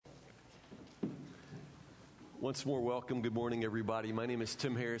Once more, welcome. Good morning, everybody. My name is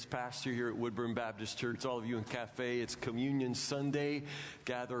Tim Harris, pastor here at Woodburn Baptist Church. All of you in Cafe, it's Communion Sunday.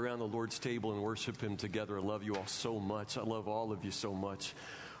 Gather around the Lord's table and worship Him together. I love you all so much. I love all of you so much.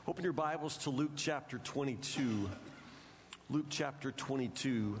 Open your Bibles to Luke chapter 22. Luke chapter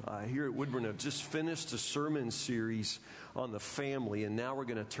 22. Here at Woodburn, I've just finished a sermon series on the family, and now we're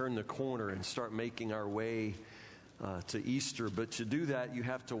going to turn the corner and start making our way to Easter. But to do that, you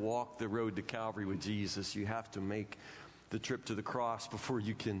have to walk the road to Calvary with Jesus. You have to make the trip to the cross before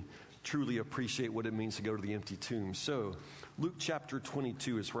you can truly appreciate what it means to go to the empty tomb. So, Luke chapter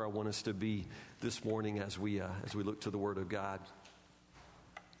 22 is where I want us to be this morning as we look to the Word of God.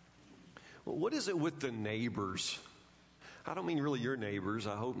 Well, what is it with the neighbors? I don't mean really your neighbors.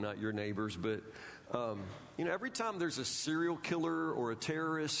 I hope not your neighbors. But, every time there's a serial killer or a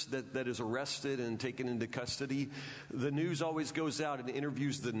terrorist that is arrested and taken into custody, the news always goes out and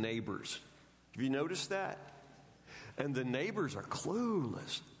interviews the neighbors. Have you noticed that? And the neighbors are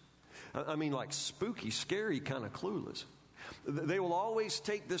clueless. I mean, like spooky, scary kind of clueless. They will always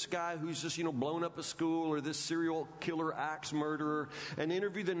take this guy who's just, blown up a school, or this serial killer, axe murderer, and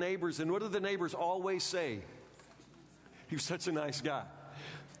interview the neighbors. And what do the neighbors always say? He was such a nice guy.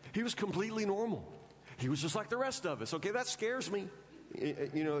 He was completely normal. He was just like the rest of us. Okay, that scares me.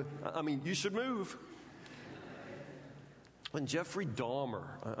 You should move. And Jeffrey Dahmer,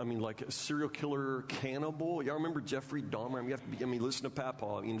 like a serial killer cannibal. Y'all remember Jeffrey Dahmer? Listen to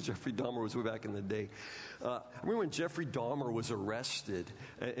Papa. Jeffrey Dahmer was way back in the day. I remember when Jeffrey Dahmer was arrested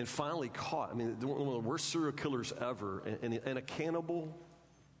and finally caught. One of the worst serial killers ever, and a cannibal.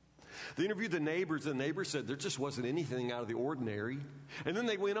 They interviewed the neighbors, and the neighbors said there just wasn't anything out of the ordinary. And then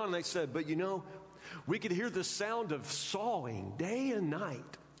they went on and they said, but we could hear the sound of sawing day and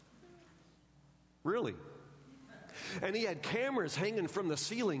night. Really? And he had cameras hanging from the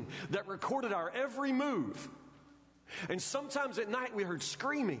ceiling that recorded our every move. And sometimes at night we heard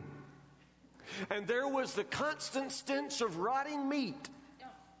screaming. And there was the constant stench of rotting meat.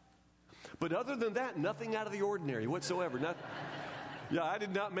 But other than that, nothing out of the ordinary whatsoever. Yeah, I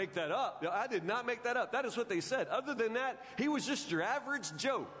did not make that up. That is what they said. Other than that, he was just your average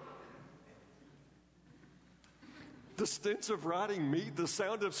Joe. The stench of rotting meat, the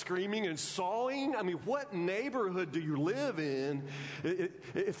sound of screaming and sawing. What neighborhood do you live in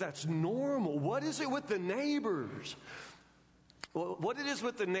if that's normal? What is it with the neighbors? Well, what it is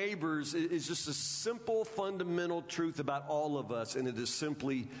with the neighbors is just a simple, fundamental truth about all of us. And it is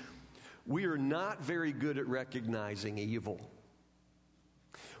simply, we are not very good at recognizing evil.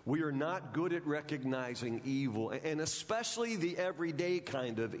 We are not good at recognizing evil, and especially the everyday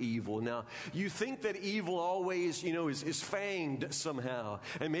kind of evil. Now, you think that evil always, is fanged somehow,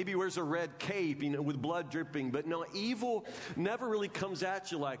 and maybe wears a red cape, with blood dripping. But no, evil never really comes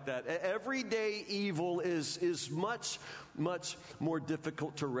at you like that. Everyday evil is much, much more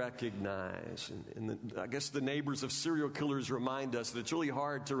difficult to recognize. And I guess the neighbors of serial killers remind us that it's really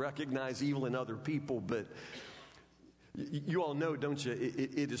hard to recognize evil in other people, but you all know, don't you?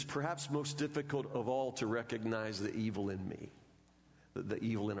 It is perhaps most difficult of all to recognize the evil in me, the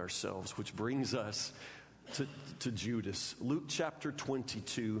evil in ourselves, which brings us to Judas. Luke chapter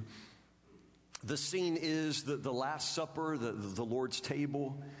 22. The scene is the Last Supper, the Lord's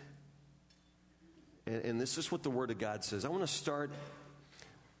table. And this is what the Word of God says. I want to start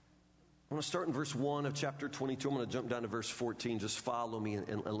in verse 1 of chapter 22. I'm going to jump down to verse 14. Just follow me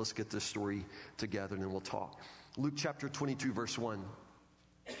and let's get this story together and then we'll talk. Luke chapter 22, verse 1.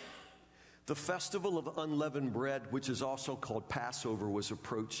 The festival of unleavened bread, which is also called Passover, was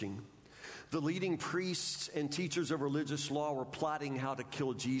approaching. The leading priests and teachers of religious law were plotting how to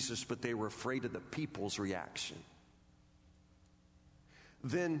kill Jesus, but they were afraid of the people's reaction.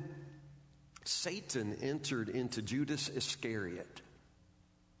 Then Satan entered into Judas Iscariot,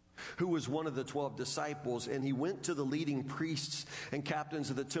 who was one of the 12 disciples, and he went to the leading priests and captains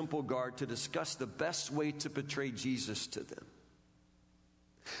of the temple guard to discuss the best way to betray Jesus to them.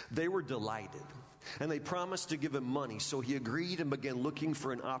 They were delighted, and they promised to give him money, so he agreed and began looking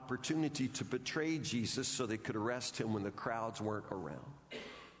for an opportunity to betray Jesus so they could arrest him when the crowds weren't around. It's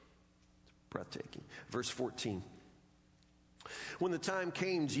breathtaking. Verse 14. When the time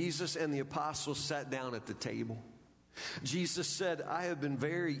came, Jesus and the apostles sat down at the table. Jesus said, I have been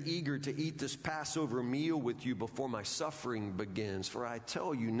very eager to eat this Passover meal with you before my suffering begins. For I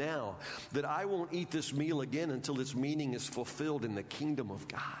tell you now that I won't eat this meal again until its meaning is fulfilled in the kingdom of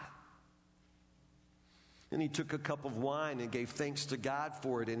God. And he took a cup of wine and gave thanks to God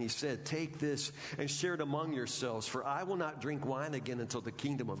for it. And he said, take this and share it among yourselves. For I will not drink wine again until the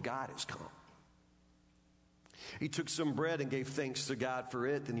kingdom of God has come. He took some bread and gave thanks to God for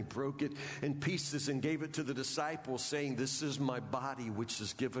it. Then he broke it in pieces and gave it to the disciples, saying, "This is my body, which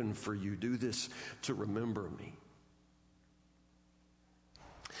is given for you. Do this to remember me."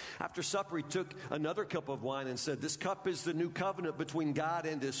 After supper, he took another cup of wine and said, "This cup is the new covenant between God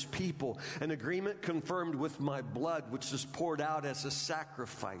and his people, an agreement confirmed with my blood, which is poured out as a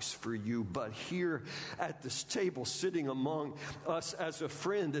sacrifice for you. But here at this table, sitting among us as a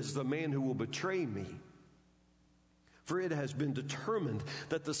friend, is the man who will betray me. For it has been determined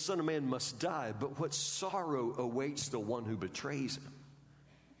that the Son of Man must die, but what sorrow awaits the one who betrays him."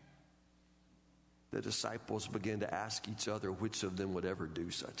 The disciples began to ask each other which of them would ever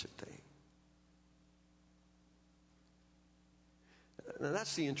do such a thing. Now,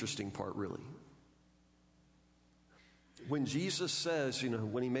 that's the interesting part, really. When Jesus says,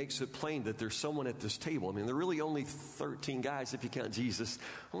 when he makes it plain that there's someone at this table, I mean, there are really only 13 guys, if you count Jesus,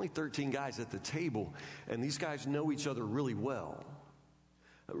 only 13 guys at the table, and these guys know each other really well.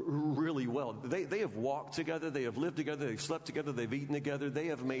 Really well. They have walked together, they have lived together, they've slept together, they've eaten together, they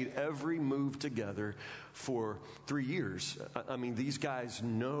have made every move together for 3 years. I mean, these guys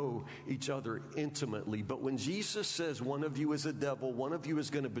know each other intimately. But when Jesus says, "One of you is a devil, one of you is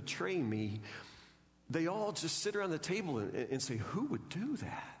going to betray me," they all just sit around the table and say, "Who would do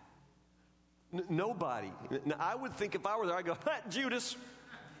that?" Nobody. Now, I would think if I were there, I'd go, "Judas."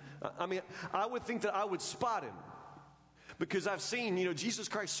 I mean, I would think that I would spot him. Because I've seen, Jesus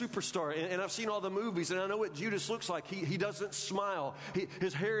Christ Superstar, and I've seen all the movies, and I know what Judas looks like. He doesn't smile.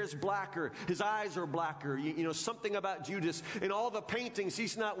 His hair is blacker. His eyes are blacker. Something about Judas. In all the paintings,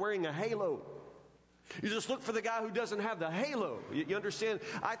 he's not wearing a halo. You just look for the guy who doesn't have the halo. You understand?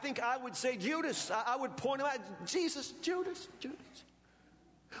 I think I would say Judas. I would point him out. Jesus, Judas.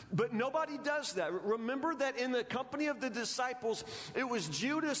 But nobody does that. Remember that in the company of the disciples, it was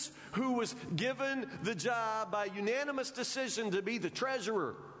Judas who was given the job by unanimous decision to be the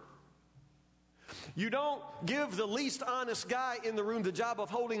treasurer. You don't give the least honest guy in the room the job of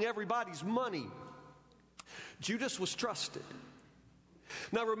holding everybody's money. Judas was trusted.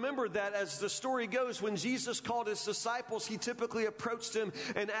 Now remember that as the story goes, when Jesus called his disciples, he typically approached them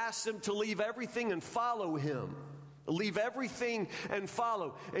and asked them to leave everything and follow him. Leave everything and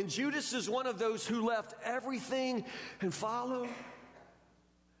follow. And Judas is one of those who left everything and followed.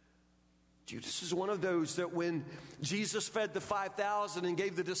 Judas is one of those that when Jesus fed the 5,000 and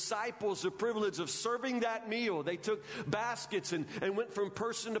gave the disciples the privilege of serving that meal, they took baskets and went from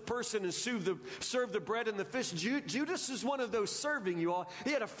person to person and served the bread and the fish. Judas is one of those serving, you all.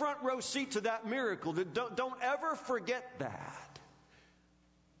 He had a front row seat to that miracle. Don't ever forget that.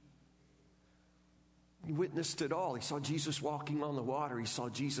 He witnessed it all. He saw Jesus walking on the water. He saw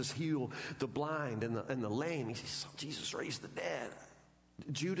Jesus heal the blind and the lame. He saw Jesus raise the dead.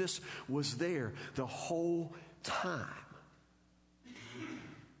 Judas was there the whole time.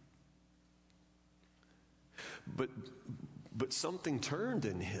 But something turned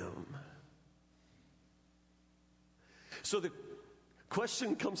in him. So the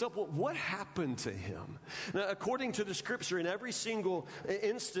question comes up, well, what happened to him? Now, according to the scripture, in every single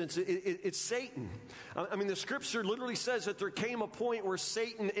instance, it's Satan. I mean, the scripture literally says that there came a point where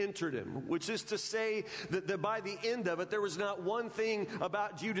Satan entered him, which is to say that by the end of it, there was not one thing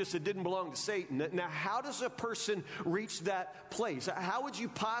about Judas that didn't belong to Satan. Now, how does a person reach that place? How would you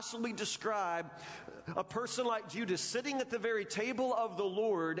possibly describe a person like Judas sitting at the very table of the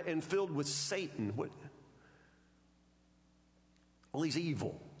Lord and filled with Satan? Well, he's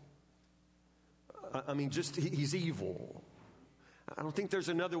evil. I mean, he's evil. I don't think there's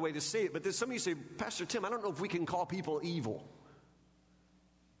another way to say it, but there's some of you say, "Pastor Tim, I don't know if we can call people evil."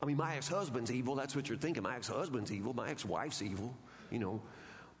 I mean, my ex-husband's evil. That's what you're thinking. My ex-husband's evil. My ex-wife's evil.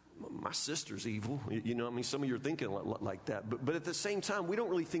 My sister's evil. I mean, some of you are thinking like that. But at the same time, we don't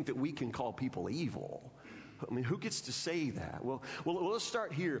really think that we can call people evil. I mean, who gets to say that? Well, let's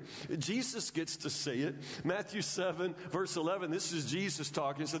start here. Jesus gets to say it. Matthew 7, verse 11, this is Jesus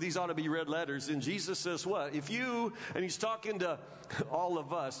talking, so these ought to be red letters. And Jesus says what? And he's talking to all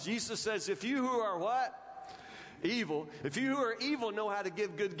of us. Jesus says, if you who are what? Evil. If you who are evil know how to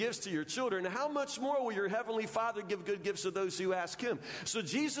give good gifts to your children, how much more will your heavenly Father give good gifts to those who ask him? So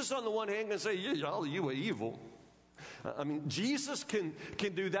Jesus, on the one hand, can say, all you are evil. I mean, Jesus can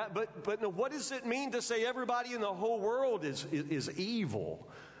do that, but no, what does it mean to say everybody in the whole world is evil?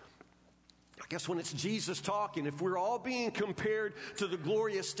 I guess when it's Jesus talking, if we're all being compared to the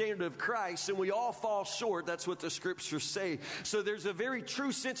glorious standard of Christ and we all fall short, that's what the scriptures say. So there's a very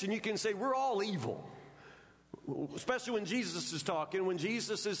true sense, and you can say we're all evil. Especially when Jesus is talking, when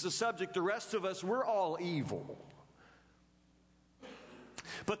Jesus is the subject, the rest of us, we're all evil.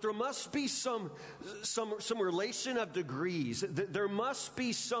 but there must be some relation of degrees. There must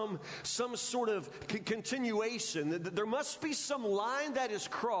be some sort of continuation. There must be some line that is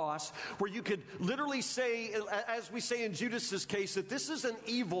crossed where you could literally say, as we say in Judas's case, that this is an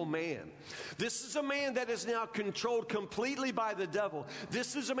evil man. This is a man that is now controlled completely by the devil.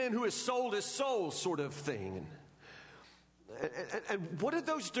 This is a man who has sold his soul, sort of thing. And what do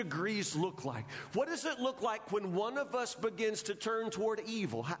those degrees look like? What does it look like when one of us begins to turn toward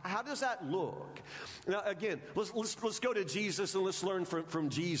evil? How does that look? Now, again, let's go to Jesus and let's learn from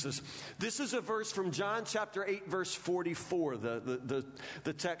Jesus. This is a verse from John chapter 8, verse 44.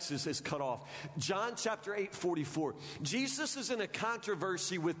 The text is cut off. John chapter 8, 44. Jesus is in a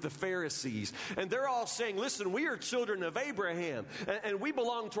controversy with the Pharisees. And they're all saying, listen, we are children of Abraham. And we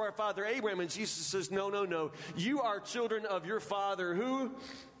belong to our father Abraham. And Jesus says, no. You are children of your father, who?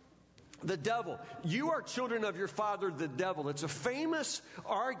 The devil. You are children of your father, the devil. It's a famous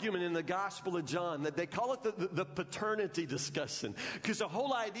argument in the Gospel of John that they call it the paternity discussion. Because the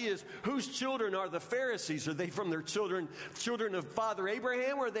whole idea is, whose children are the Pharisees? Are they from their children of Father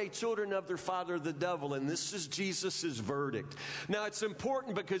Abraham, or are they children of their father, the devil? And this is Jesus' verdict. Now, it's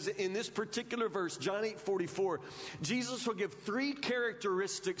important because in this particular verse, John 8:44, Jesus will give three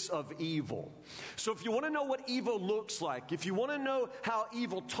characteristics of evil. So if you want to know what evil looks like, if you want to know how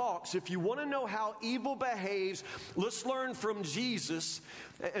evil talks, if you want to know how evil behaves, let's learn from Jesus,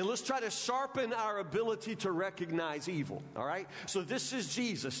 and let's try to sharpen our ability to recognize evil, all right? So this is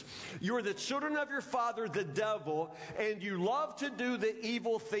Jesus. You are the children of your father, the devil, and you love to do the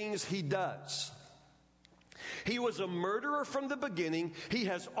evil things he does. He was a murderer from the beginning. He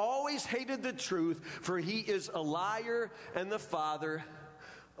has always hated the truth, for he is a liar and the father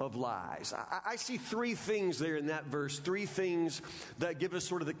of lies. I see three things there in that verse, three things that give us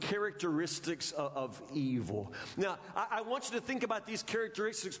sort of the characteristics of evil. Now, I want you to think about these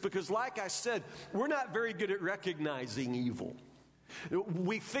characteristics because, like I said, we're not very good at recognizing evil.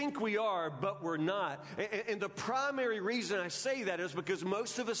 We think we are, but we're not. And the primary reason I say that is because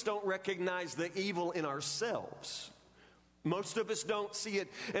most of us don't recognize the evil in ourselves. Most of us don't see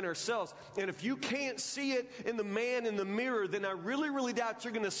it in ourselves. And if you can't see it in the man in the mirror, then I really, really doubt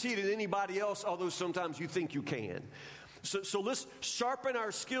you're going to see it in anybody else, although sometimes you think you can. So let's sharpen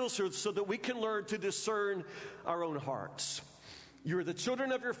our skills here so that we can learn to discern our own hearts. You're the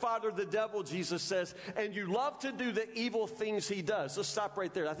children of your father, the devil, Jesus says, and you love to do the evil things he does. Let's stop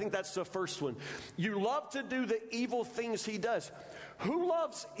right there. I think that's the first one. You love to do the evil things he does. Who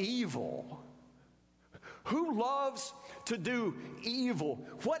loves evil? Who loves to do evil?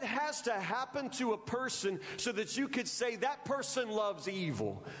 What has to happen to a person so that you could say that person loves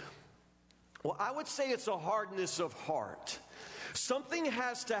evil? Well, I would say it's a hardness of heart. Something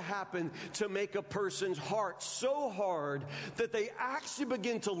has to happen to make a person's heart so hard that they actually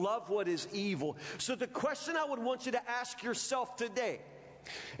begin to love what is evil. So the question I would want you to ask yourself today,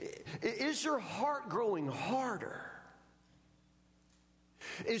 is your heart growing harder?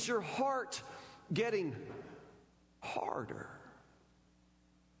 Is your heart getting harder?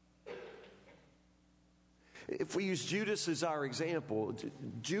 If we use Judas as our example,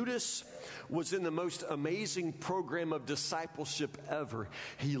 Judas was in the most amazing program of discipleship ever.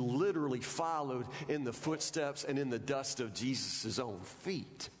 He literally followed in the footsteps and in the dust of Jesus' own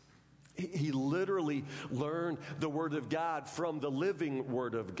feet. He literally learned the Word of God from the living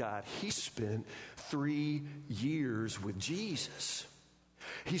Word of God. He spent 3 years with Jesus.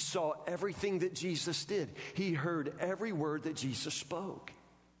 He saw everything that Jesus did. He heard every word that Jesus spoke.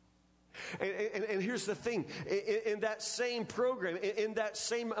 And here's the thing, in that same program, in that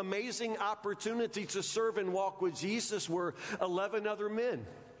same amazing opportunity to serve and walk with Jesus were 11 other men.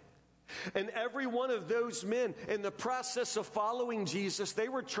 And every one of those men, in the process of following Jesus, they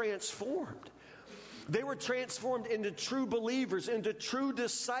were transformed. They were transformed into true believers, into true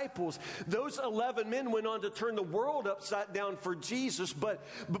disciples. Those 11 men went on to turn the world upside down for Jesus. But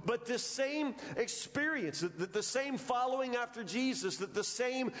this same experience, the same following after Jesus, the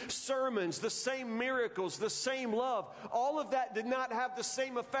same sermons, the same miracles, the same love, all of that did not have the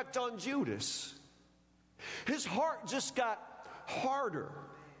same effect on Judas. His heart just got harder.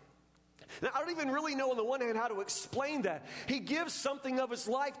 Now, I don't even really know on the one hand how to explain that. He gives something of his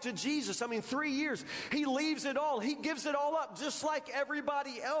life to Jesus. 3 years. He leaves it all. He gives it all up just like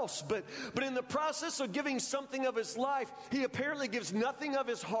everybody else. But in the process of giving something of his life, he apparently gives nothing of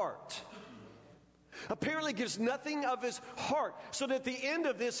his heart. Apparently gives nothing of his heart. So that at the end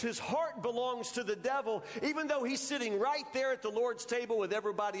of this, his heart belongs to the devil, even though he's sitting right there at the Lord's table with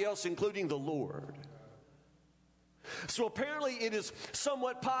everybody else, including the Lord. So apparently it is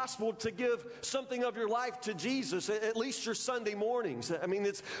somewhat possible to give something of your life to Jesus, at least your Sunday mornings. I mean,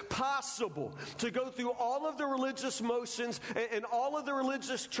 it's possible to go through all of the religious motions and all of the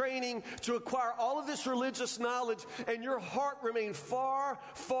religious training to acquire all of this religious knowledge, and your heart remain far,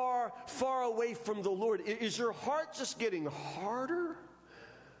 far, far away from the Lord. Is your heart just getting harder?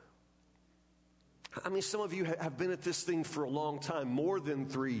 I mean, some of you have been at this thing for a long time, more than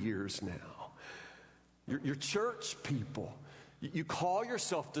 3 years now. You're church people. You call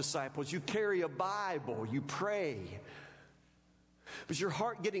yourself disciples. You carry a Bible. You pray. Is your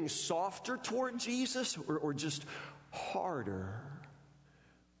heart getting softer toward Jesus or just harder?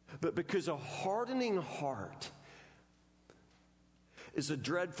 But because a hardening heart is a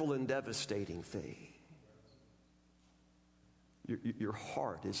dreadful and devastating thing. Your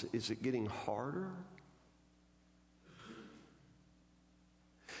heart, is it getting harder?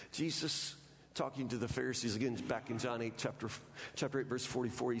 Jesus, talking to the Pharisees, again, back in John 8, chapter 8, verse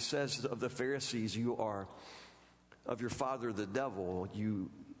 44, he says of the Pharisees, you are of your father the devil. You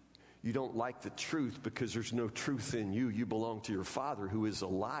don't like the truth because there's no truth in you. You belong to your father, who is a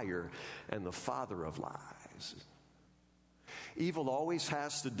liar and the father of lies. Evil always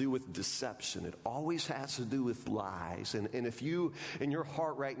has to do with deception. It always has to do with lies. And if you, in your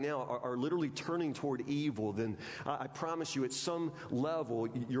heart right now, are literally turning toward evil, then I promise you at some level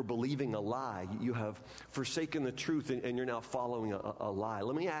you're believing a lie. You have forsaken the truth and you're now following a lie.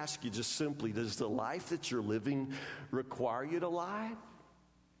 Let me ask you just simply, does the life that you're living require you to lie?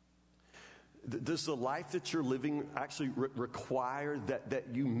 Does the life that you're living actually require that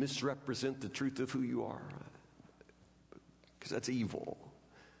you misrepresent the truth of who you are? Because that's evil.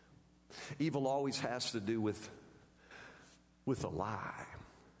 Evil always has to do with a lie.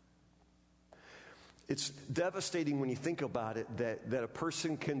 It's devastating when you think about it that a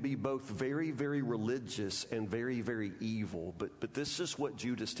person can be both very, very religious and very, very evil. But this is what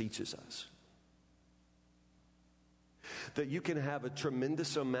Judas teaches us. That you can have a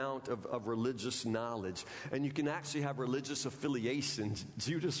tremendous amount of religious knowledge, and you can actually have religious affiliations.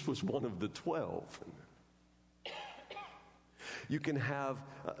 Judas was one of the 12. You can have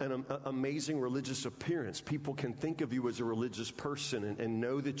an amazing religious appearance. People can think of you as a religious person and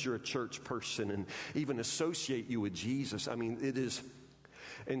know that you're a church person and even associate you with Jesus. I mean, it is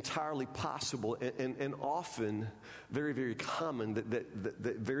entirely possible and often very, very common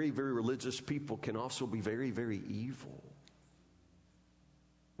that very, very religious people can also be very, very evil.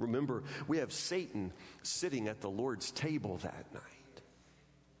 Remember, we have Satan sitting at the Lord's table that night.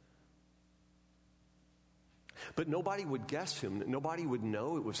 But nobody would guess him. Nobody would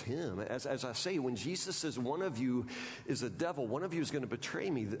know it was him. As I say, when Jesus says, one of you is a devil, one of you is going to betray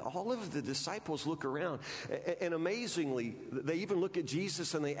me, all of the disciples look around. And amazingly, they even look at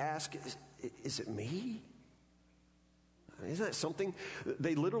Jesus and they ask, is it me? Isn't that something?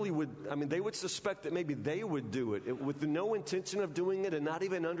 They literally they would suspect that maybe they would do it with no intention of doing it and not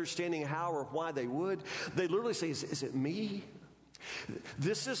even understanding how or why they would. They literally say, is it me?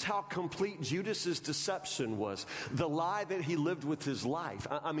 This is how complete Judas's deception was. The lie that he lived with his life.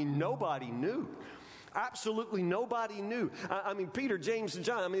 I mean, nobody knew. Absolutely nobody knew. I mean, Peter, James, and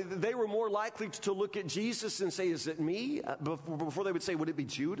John, they were more likely to look at Jesus and say, is it me? Before they would say, would it be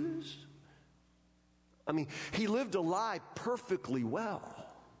Judas? I mean, he lived a lie perfectly well.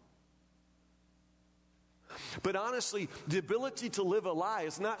 But honestly, the ability to live a lie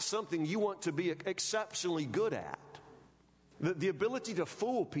is not something you want to be exceptionally good at. The ability to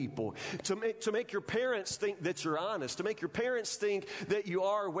fool people, to make your parents think that you're honest, to make your parents think that you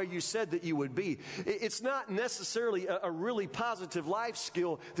are where you said that you would be. It's not necessarily a really positive life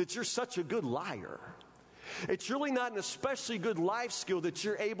skill that you're such a good liar. It's really not an especially good life skill that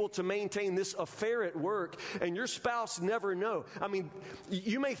you're able to maintain this affair at work and your spouse never know. I mean,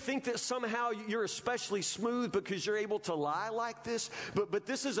 you may think that somehow you're especially smooth because you're able to lie like this, but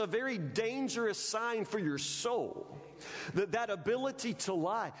this is a very dangerous sign for your soul. That ability to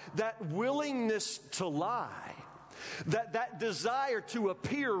lie, that willingness to lie, that desire to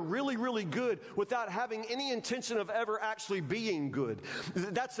appear really, really good without having any intention of ever actually being good.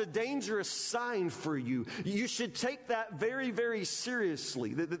 That's a dangerous sign for you. You should take that very, very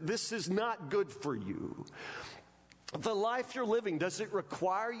seriously. This is not good for you. The life you're living, does it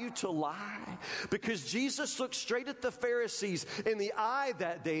require you to lie? Because Jesus looked straight at the Pharisees in the eye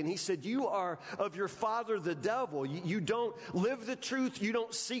that day and he said, you are of your father the devil. You don't live the truth. You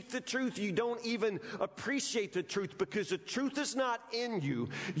don't seek the truth. You don't even appreciate the truth because the truth is not in you.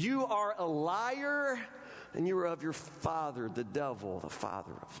 You are a liar and you are of your father the devil, the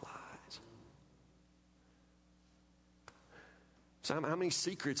father of lies. So how many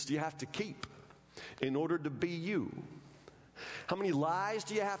secrets do you have to keep? in order to be you? How many lies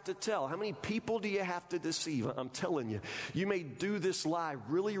do you have to tell? How many people do you have to deceive? I'm telling you, you may do this lie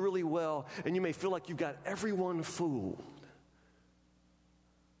really, really well, and you may feel like you've got everyone fooled.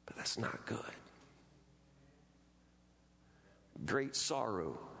 But that's not good. Great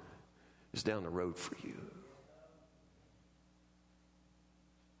sorrow is down the road for you.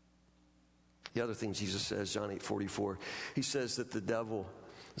 The other thing Jesus says, John 8:44, he says that the devil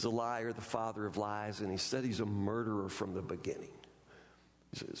is a liar, the father of lies, and he said he's a murderer from the beginning.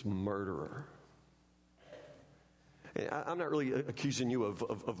 He says murderer. And I'm not really accusing you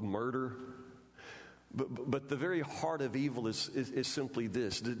of murder, but the very heart of evil is simply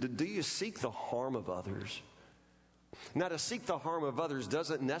this. Do you seek the harm of others? Now, to seek the harm of others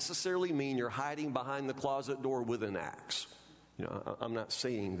doesn't necessarily mean you're hiding behind the closet door with an axe. You know, I'm not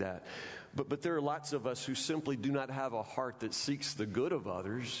saying that. But there are lots of us who simply do not have a heart that seeks the good of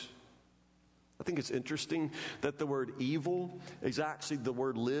others. I think it's interesting that the word evil is actually the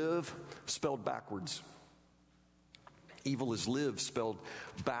word live spelled backwards. Evil is live spelled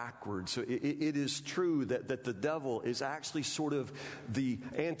backwards. So it is true that the devil is actually sort of the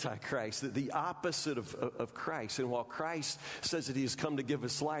Antichrist, the opposite of Christ. And while Christ says that he has come to give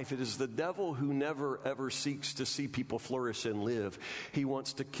us life, it is the devil who never ever seeks to see people flourish and live. He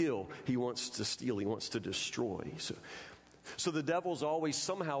wants to kill, he wants to steal, he wants to destroy. So the devil's always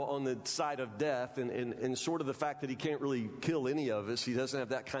somehow on the side of death, and sort of the fact that he can't really kill any of us, he doesn't have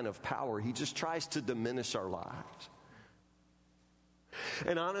that kind of power. He just tries to diminish our lives.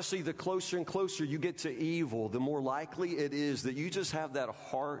 And honestly, the closer and closer you get to evil, the more likely it is that you just have that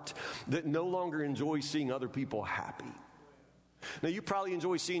heart that no longer enjoys seeing other people happy. Now, you probably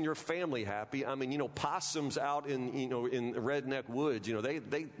enjoy seeing your family happy. I mean, possums out in redneck woods,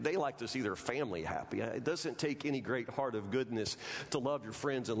 they like to see their family happy. It doesn't take any great heart of goodness to love your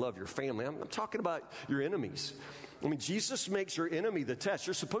friends and love your family. I'm talking about your enemies. I mean, Jesus makes your enemy the test.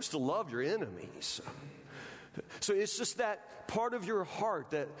 You're supposed to love your enemies. So it's just that part of your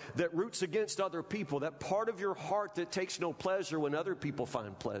heart that roots against other people, that part of your heart that takes no pleasure when other people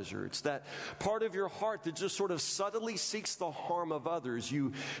find pleasure. It's that part of your heart that just sort of subtly seeks the harm of others.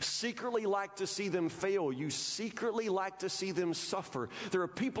 You secretly like to see them fail. You secretly like to see them suffer. There are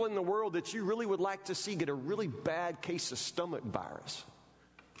people in the world that you really would like to see get a really bad case of stomach virus.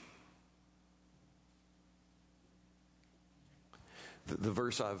 The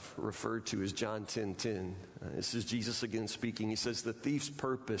verse I've referred to is John 10:10. This is Jesus again speaking. He says, the thief's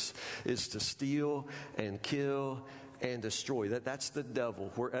purpose is to steal and kill and destroy. That's the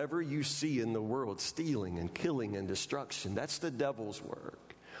devil. Wherever you see in the world stealing and killing and destruction, that's the devil's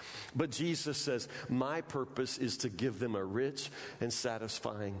work. But Jesus says, my purpose is to give them a rich and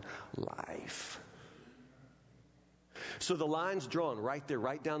satisfying life. So the line's drawn right there,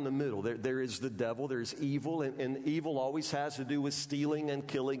 right down the middle. There is the devil, there's evil, and evil always has to do with stealing and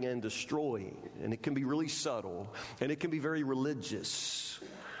killing and destroying. And it can be really subtle, and it can be very religious.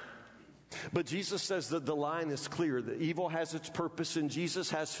 But Jesus says that the line is clear. The evil has its purpose, and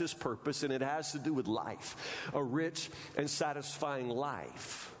Jesus has his purpose, and it has to do with life, a rich and satisfying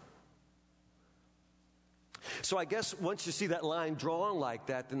life. So I guess once you see that line drawn like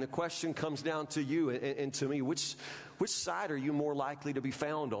that, then the question comes down to you and to me, which side are you more likely to be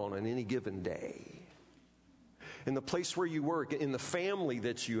found on any given day? In the place where you work, in the family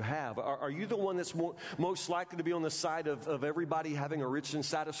that you have, are you the one that's most likely to be on the side of everybody having a rich and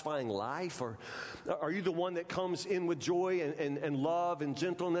satisfying life? Or are you the one that comes in with joy and love and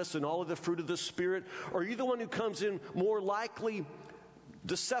gentleness and all of the fruit of the Spirit? Or are you the one who comes in more likely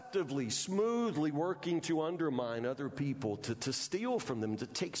deceptively, smoothly working to undermine other people, to steal from them, to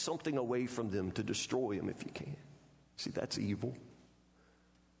take something away from them, to destroy them if you can? See, that's evil.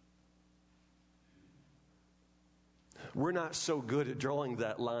 We're not so good at drawing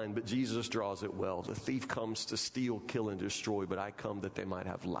that line, but Jesus draws it well. The thief comes to steal, kill, and destroy, but I come that they might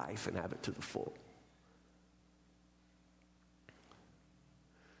have life and have it to the full.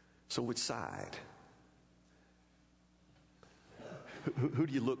 So which side? Who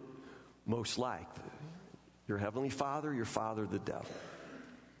do you look most like? Your heavenly Father, your father, the devil?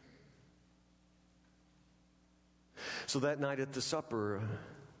 So that night at the supper,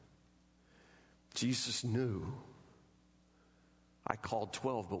 Jesus knew, I called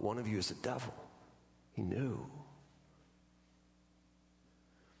 12, but one of you is a devil. He knew.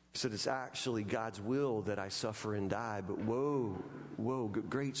 He said, it's actually God's will that I suffer and die, but woe,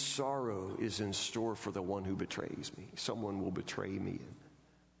 great sorrow is in store for the one who betrays me. Someone will betray me. And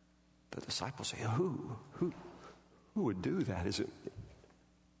the disciples say, who would do that? Is it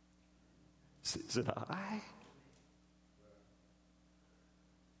I?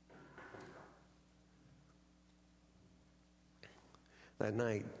 That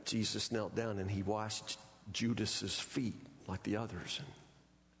night, Jesus knelt down and he washed Judas's feet like the others. And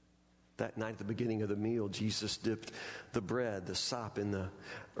that night at the beginning of the meal, Jesus dipped the bread, the sop, in the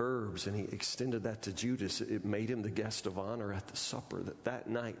herbs, and he extended that to Judas. It made him the guest of honor at the supper. That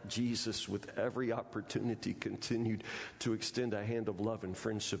night, Jesus, with every opportunity, continued to extend a hand of love and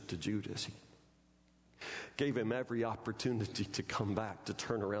friendship to Judas. He gave him every opportunity to come back, to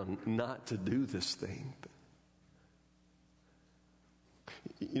turn around, not to do this thing. But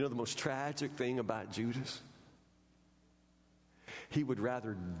you know the most tragic thing about Judas? He would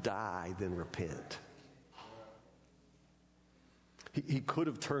rather die than repent. He could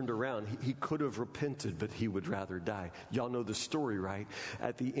have turned around. He could have repented, but he would rather die. Y'all know the story, right?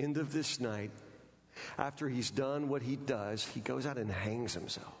 At the end of this night, after he's done what he does, he goes out and hangs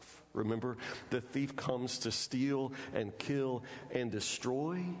himself. Remember, the thief comes to steal and kill and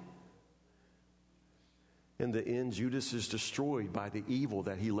destroy. In the end, Judas is destroyed by the evil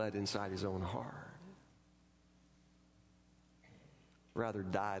that he let inside his own heart. Rather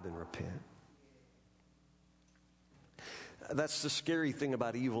die than repent. That's the scary thing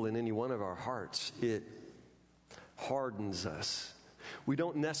about evil in any one of our hearts. It hardens us. We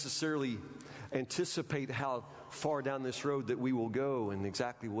don't necessarily anticipate how far down this road that we will go and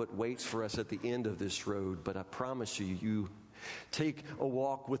exactly what waits for us at the end of this road. But I promise you, you take a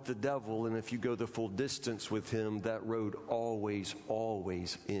walk with the devil, and if you go the full distance with him, that road always,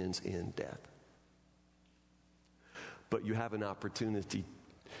 always ends in death. But you have an opportunity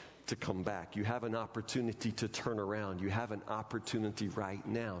to come back. You have an opportunity to turn around. You have an opportunity right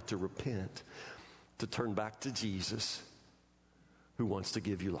now to repent, to turn back to Jesus, who wants to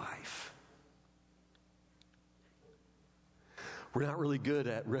give you life. We're not really good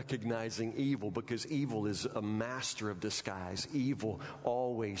at recognizing evil because evil is a master of disguise. Evil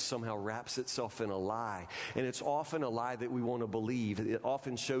always somehow wraps itself in a lie. And it's often a lie that we want to believe. It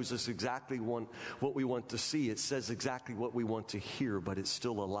often shows us exactly what we want to see. It says exactly what we want to hear, but it's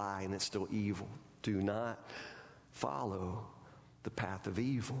still a lie and it's still evil. Do not follow the path of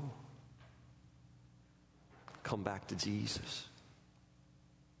evil. Come back to Jesus.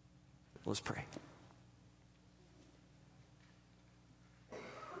 Let's pray.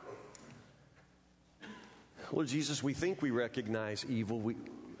 Lord Jesus, we think we recognize evil.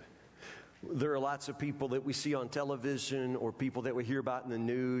 There are lots of people that we see on television or people that we hear about in the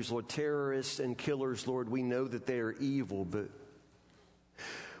news. Lord, terrorists and killers, Lord, we know that they are evil, but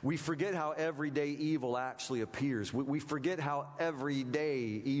we forget how everyday evil actually appears. We forget how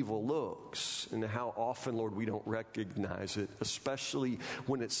everyday evil looks and how often, Lord, we don't recognize it, especially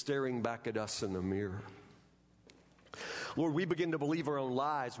when it's staring back at us in the mirror. Lord, we begin to believe our own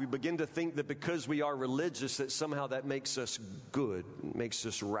lies. We begin to think that because we are religious that somehow that makes us good, makes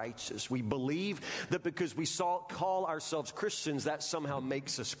us righteous. We believe that because we call ourselves Christians that somehow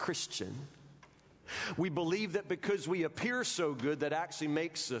makes us Christian. We believe that because we appear so good that actually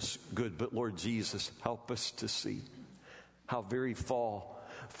makes us good. But Lord Jesus, help us to see how very far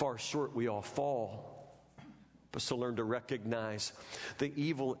short we all fall. Help us to learn to recognize the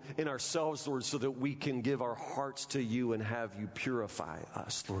evil in ourselves, Lord, so that we can give our hearts to you and have you purify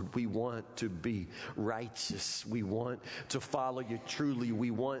us, Lord. We want to be righteous. We want to follow you truly. We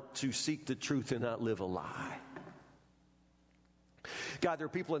want to seek the truth and not live a lie. God, there are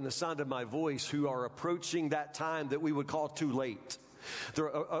people in the sound of my voice who are approaching that time that we would call too late. They're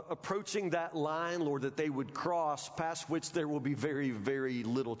approaching that line, Lord, that they would cross, past which there will be very, very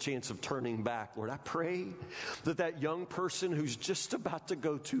little chance of turning back. Lord, I pray that young person who's just about to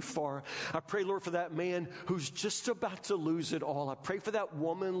go too far, I pray, Lord, for that man who's just about to lose it all. I pray for that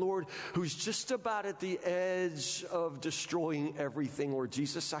woman, Lord, who's just about at the edge of destroying everything. Lord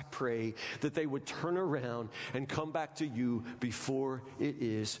Jesus, I pray that they would turn around and come back to you before it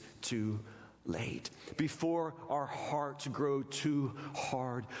is too late, before our hearts grow too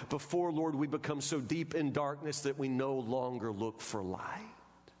hard, before, Lord, we become so deep in darkness that we no longer look for light.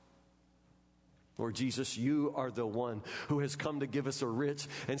 Lord Jesus, you are the one who has come to give us a rich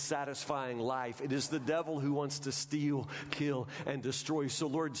and satisfying life. It is the devil who wants to steal, kill, and destroy. So,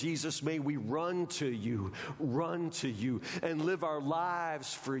 Lord Jesus, may we run to you, and live our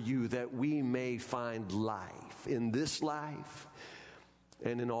lives for you, that we may find life in this life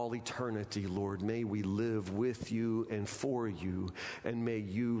and in all eternity. Lord, may we live with you and for you, and may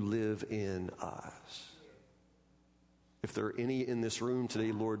you live in us. If there are any in this room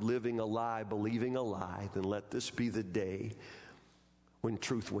today, Lord, living a lie, believing a lie, then let this be the day when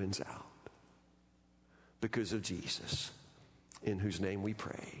truth wins out. Because of Jesus, in whose name we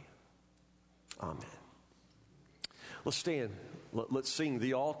pray. Amen. Let's stand. Let's sing.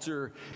 The altar